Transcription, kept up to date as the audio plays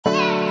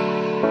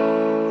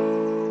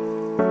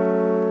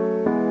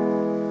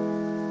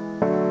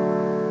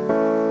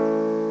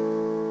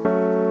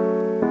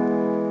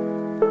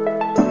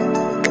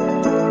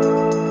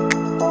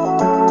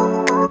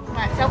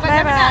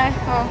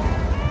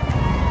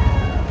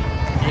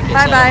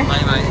Bye bye.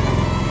 Bye bye.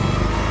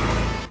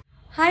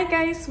 Hi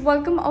guys,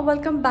 welcome or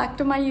welcome back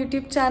to my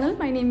YouTube channel.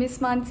 My name is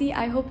Mansi.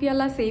 I hope you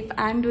all are safe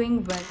and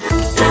doing well.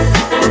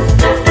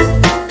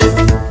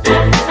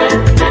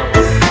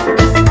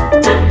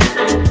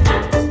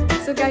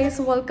 So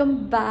guys,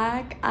 welcome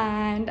back,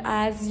 and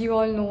as you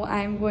all know, I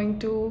am going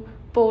to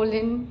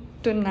Poland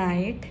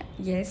tonight.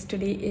 Yes,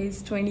 today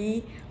is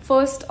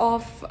 21st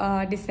of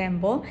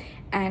December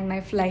and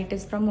my flight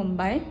is from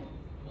Mumbai.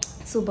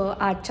 सुबह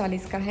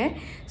 8:40 का है.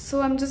 So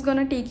I'm just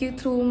gonna take you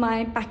through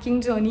my packing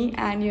journey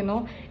and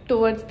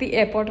towards the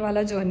airport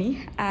वाला journey.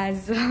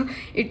 As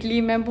idli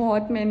में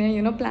बहुत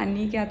मैंने plan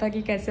नहीं किया था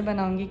कि कैसे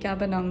बनाऊंगी, क्या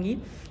बनाऊंगी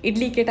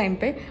इडली के टाइम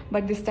पे,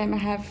 but this time I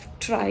have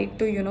tried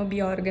to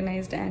be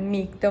organized and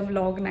make the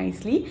vlog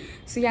nicely.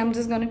 So yeah, I'm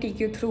just gonna take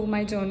you through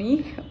my journey.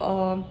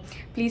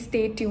 Please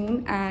stay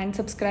tuned and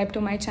subscribe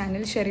to my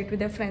channel, share it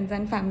with your friends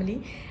and family,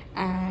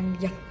 and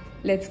yeah,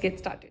 let's get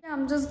started.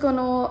 I'm just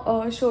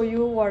gonna show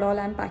you what all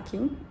I'm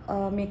packing.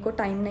 मेरे को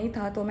time नहीं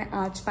था तो मैं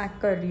आज pack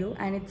कर रही हूँ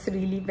and it's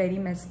really very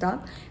messed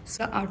up.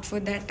 So the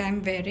outfit that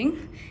I'm wearing,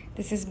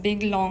 this is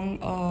big long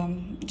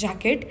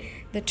jacket,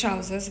 the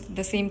trousers,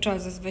 the same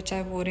trousers which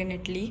I wore in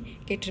Italy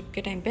के trip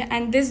के time पे,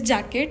 and this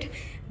jacket,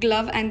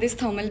 glove and this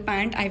thermal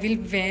pant I will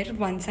wear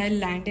once I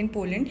land in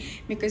Poland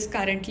because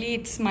currently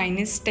it's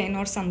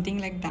 -10 or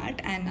something like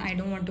that and I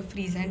don't want to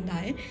freeze and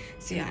die.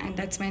 So yeah,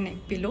 and that's my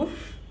neck pillow.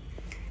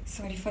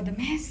 Sorry for the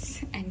mess.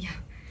 And yeah,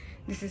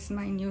 this is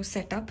my new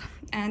setup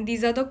and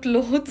these are the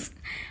clothes.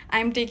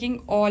 I'm taking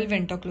all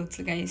winter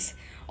clothes guys.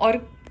 और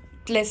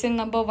lesson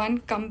number 1,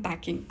 कम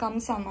packing, कम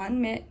सामान.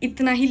 मैं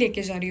इतना ही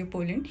लेके जा रही हूँ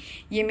Poland.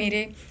 ये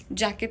मेरे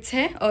जैकेट्स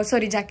है,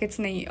 सॉरी जैकेट्स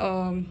नहीं,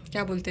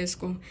 क्या बोलते हैं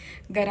इसको,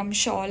 गरम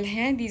शॉल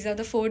है. These are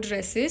the 4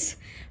 dresses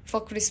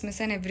for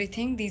Christmas and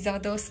everything. These are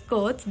the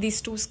skirts,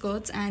 these 2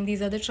 skirts, and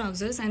these are the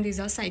trousers, and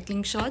these are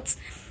cycling shorts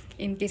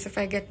in case if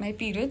I get my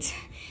periods.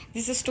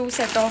 This is 2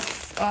 set of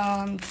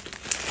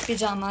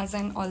pajamas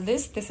and all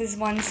this. This is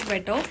 1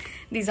 sweater.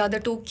 These are the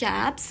 2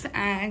 caps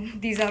and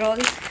these are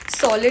all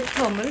solid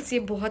thermals. ये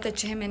बहुत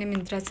अच्छे हैं, मैंने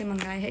मिंत्रा से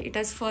मंगाए हैं. It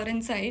has fur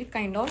inside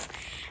kind of,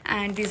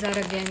 and these are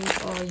again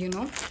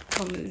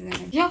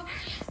thermals. Yeah,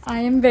 I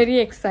am very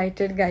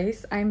excited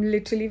guys. I'm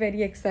literally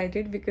very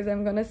excited because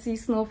I'm gonna see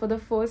snow for the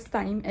first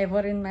time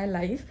ever in my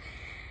life.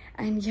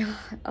 And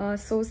yeah,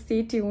 so stay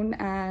tuned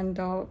and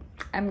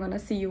I'm gonna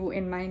see you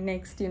in my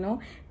next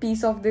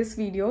piece of this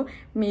video,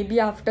 maybe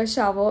after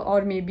shower or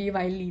maybe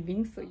while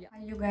leaving. So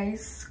yeah, you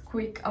guys,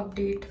 quick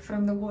update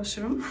from the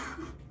washroom.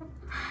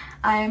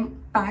 I am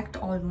packed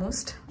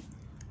almost.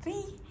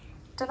 See,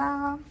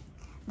 ta-da!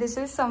 This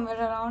is somewhere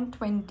around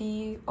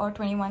 20 or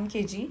 21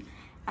 kg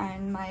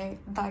and my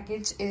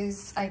baggage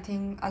is, I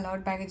think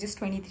allowed baggage is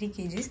 23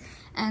 kgs,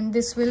 and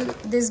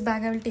this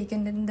bag I will take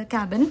in the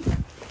cabin.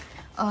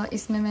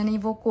 इसमें मैंने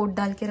वो coat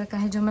डाल के रखा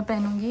है जो मैं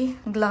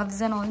पहनूंगी.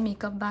 Gloves and all,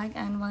 makeup bag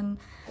and 1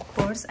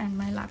 purse and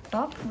my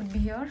laptop would be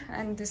here.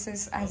 And this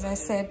is, as I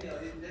said,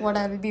 what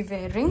I will be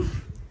wearing.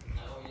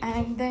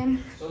 And then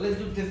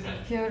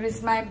here is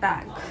my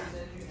bag.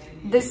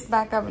 This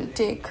bag I will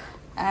take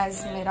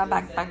as मेरा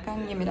backpack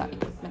and ये मेरा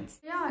equipment.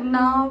 Yeah,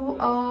 now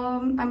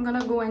I'm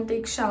gonna go and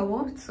take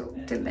shower. So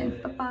till then,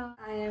 bye.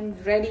 I am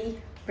ready,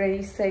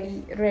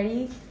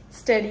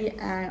 steady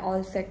and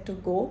all set to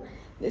go.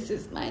 This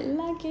is my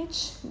luggage,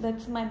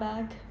 that's my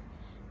bag,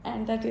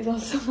 and that is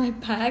also my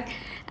bag,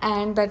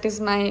 and that is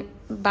my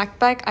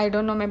backpack. I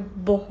don't know, मैं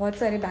बहुत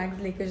सारे bags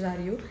लेके जा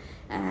रही हूँ.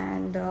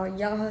 And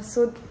yeah,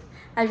 so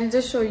I will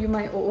just show you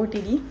my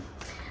OOTD.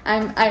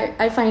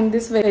 I find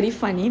this very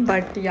funny,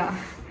 but yeah,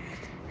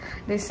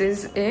 this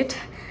is it.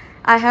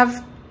 I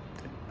have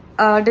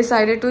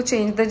decided to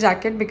change the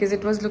jacket because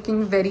it was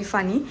looking very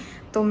funny.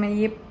 तो मैं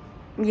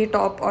ये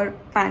top और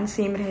pant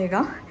same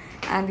रहेगा.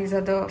 And these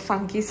are the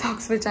funky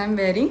socks which I'm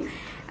wearing,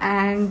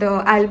 and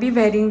I'll be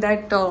wearing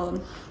that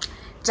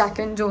Jack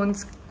and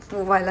Jones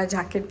वो वाला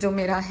jacket जो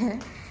मेरा है,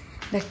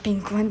 that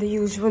pink one, the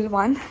usual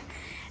one.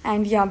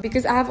 And yeah,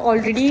 because I have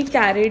already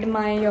carried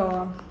my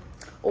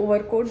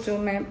overcoat जो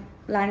मैं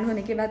land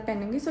होने के बाद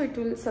पहनूंगी, so it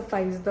will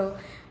suffice the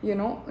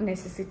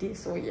necessity.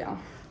 So yeah,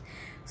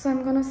 so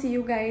I'm gonna see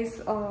you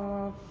guys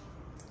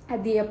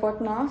at the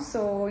airport now.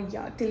 So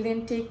yeah, till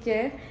then, take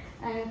care.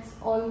 And it's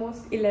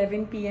almost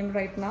 11 PM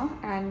right now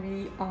and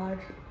we are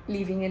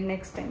leaving in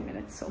next 10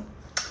 minutes. So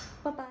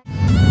bye bye.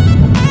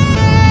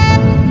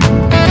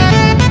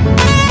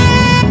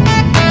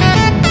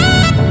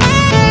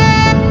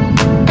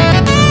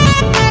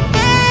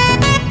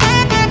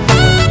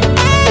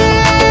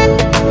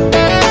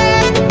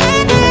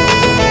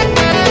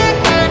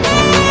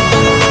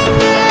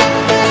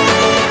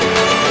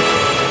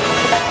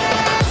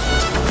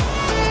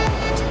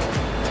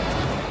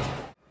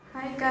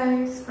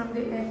 From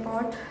the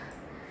airport,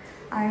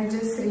 I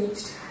just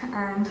reached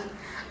and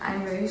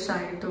I'm very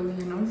shy to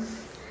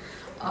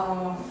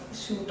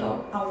shoot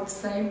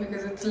outside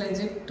because it's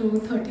legit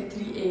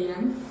 2:33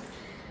 AM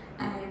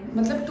and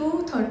मतलब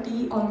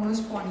 2:30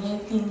 almost पौने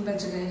 3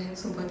 बज गए हैं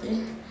सुबह के.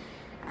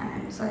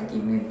 And so I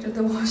came into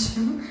the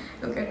washroom.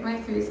 Look at my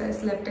face, I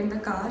slept in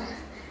the car.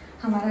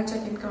 हमारा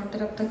check in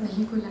counter अब तक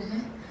नहीं खुला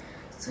है.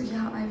 So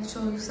yeah, I will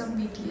show you some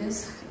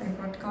BTS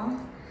airport car,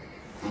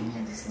 and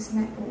yeah, this is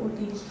my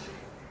OOTD,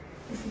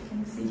 if you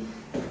can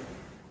see.